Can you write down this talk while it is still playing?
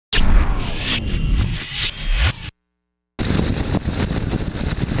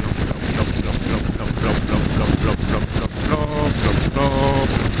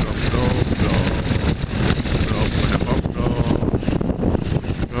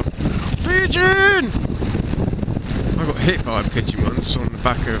hit by a pigeon once on the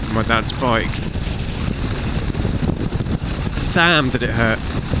back of my dad's bike. Damn, did it hurt.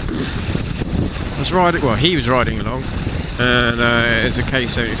 I was riding, well, he was riding along, and it's a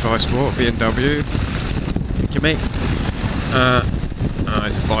K75 Sport, BMW. Thank you, mate.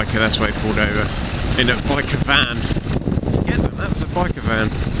 It's a biker, that's why he pulled over. In a biker van. You get them, that was a biker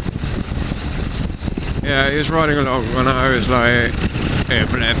van. Yeah, he was riding along, and I was like, yeah,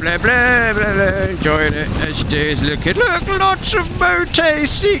 blah, blah, blah, blah, blah, enjoying it, as you do, is looking, look, lots of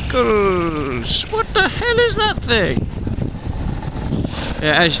motorcycles! What the hell is that thing?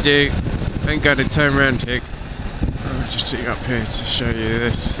 Yeah, as you do, ain't got to turn around here. I'll just take you up here to show you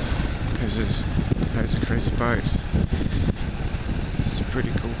this, because there's loads of crazy bikes. It's a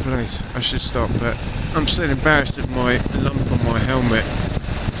pretty cool place. I should stop, but I'm still embarrassed of my lump on my helmet.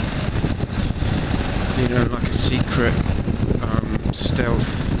 You know, like a secret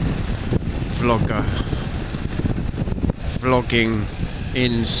stealth vlogger. Vlogging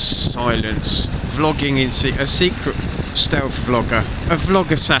in silence. Vlogging in a secret stealth vlogger. A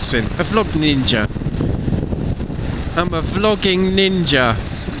vlog assassin. A vlog ninja. I'm a vlogging ninja.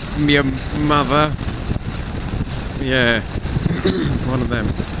 Your mother. Yeah. One of them.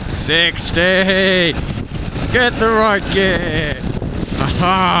 60! Get the right gear!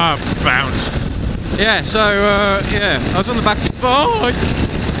 Aha! Bounce! Yeah, so, yeah, I was on the back of the bike!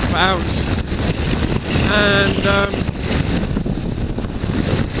 Bounce! And,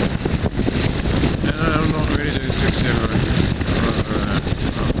 I'm not really doing 60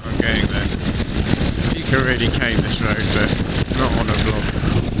 I'm getting there. You can really cane this road, but not on a vlog.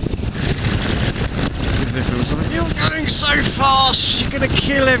 Because everyone's like, you're going so fast, you're gonna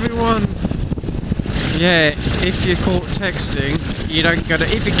kill everyone. Yeah, if you're caught texting, you don't go to.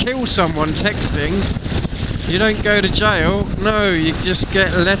 If you kill someone texting, you don't go to jail. No, you just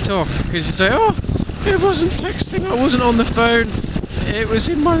get let off because you say, "Oh, it wasn't texting. I wasn't on the phone. It was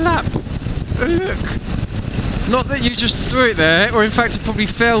in my lap. Look." Not that you just threw it there, or in fact, it probably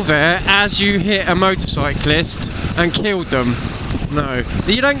fell there as you hit a motorcyclist and killed them. No,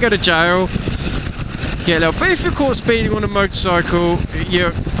 you don't go to jail. Get out. But if you're caught speeding on a motorcycle,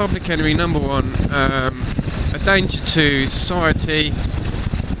 you're public enemy number one, a danger to society,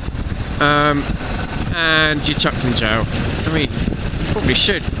 and you're chucked in jail. I mean, you probably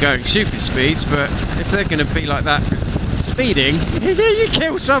should for going stupid speeds, but if they're going to be like that speeding, you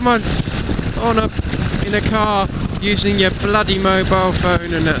kill someone in a car using your bloody mobile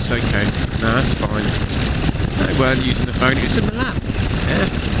phone, and that's okay. No, that's fine. They weren't using the phone, it was in the lap. Yeah,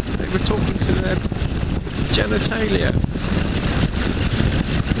 they were talking to their genitalia.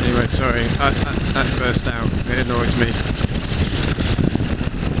 Anyway, sorry, that burst out. It annoys me.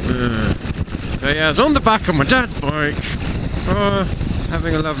 So yeah, I was on the back of my dad's bike,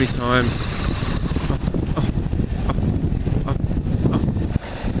 having a lovely time.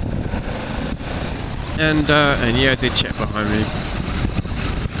 And yeah, I did check behind me.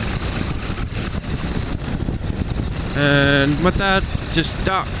 And my dad just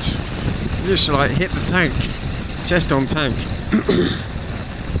ducked. Just like hit the tank, chest on tank.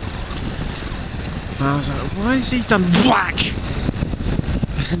 I was like, why has he done whack?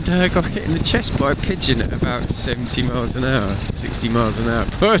 And got hit in the chest by a pigeon at about 70 miles an hour, 60 miles an hour.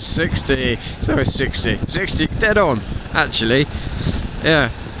 Oh, 60, sorry, 60, dead on, actually. Yeah,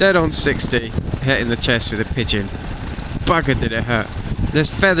 dead on 60, hit in the chest with a pigeon. Bugger did it hurt. There's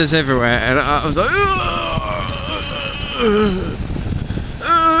feathers everywhere, and I was like,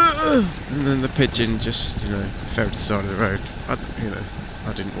 and then the pigeon just, you know, fell to the side of the road. I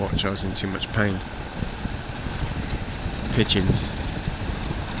didn't watch, I was in too much pain. Pigeons.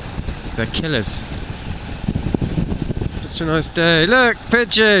 They're killers. Such a nice day. Look,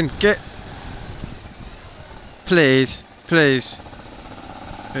 pigeon, get... Please, please.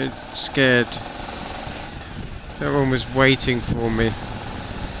 I'm scared. Everyone was waiting for me.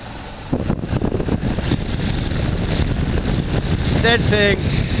 Dead thing.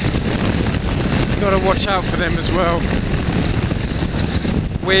 Gotta watch out for them as well.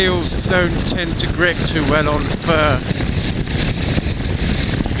 Wheels don't tend to grip too well on fur.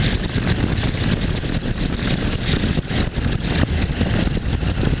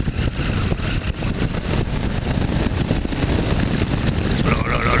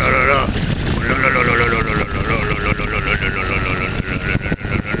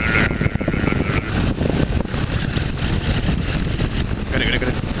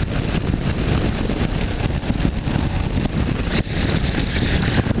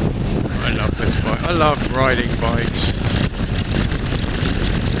 I love riding bikes.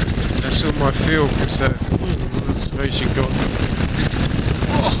 That's all my feel concern. I suppose you got.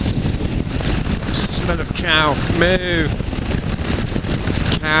 Oh, smell of cow. Moo.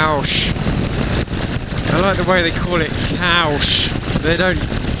 Cowsh. I like the way they call it cowsh. They don't...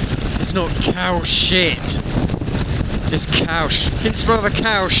 It's not cow shit. It's cowsh. Can you smell the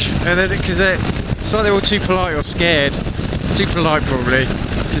cowsh? And then, because it's like they're all too polite or scared. Too polite probably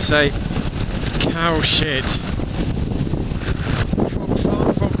to say cow shit. Frog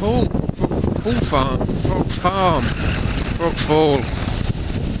farm, frog hall, frog farm, frog farm, frog fall.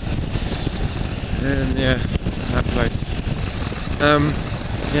 And yeah, that place.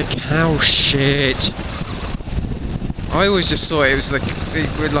 Yeah, cow shit. I always just thought it was like they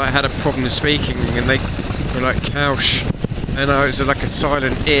would like had a problem with speaking and they were like cowsh, and I was like a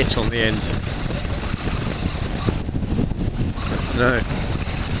silent it on the end. But no.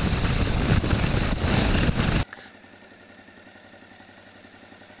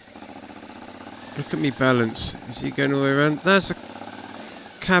 Look at me balance. Is he going all the way around? There's a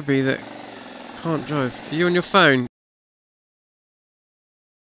cabbie that can't drive. Are you on your phone?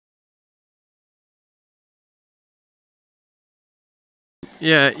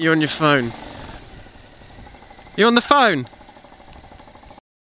 Yeah, you're on your phone. You're on the phone!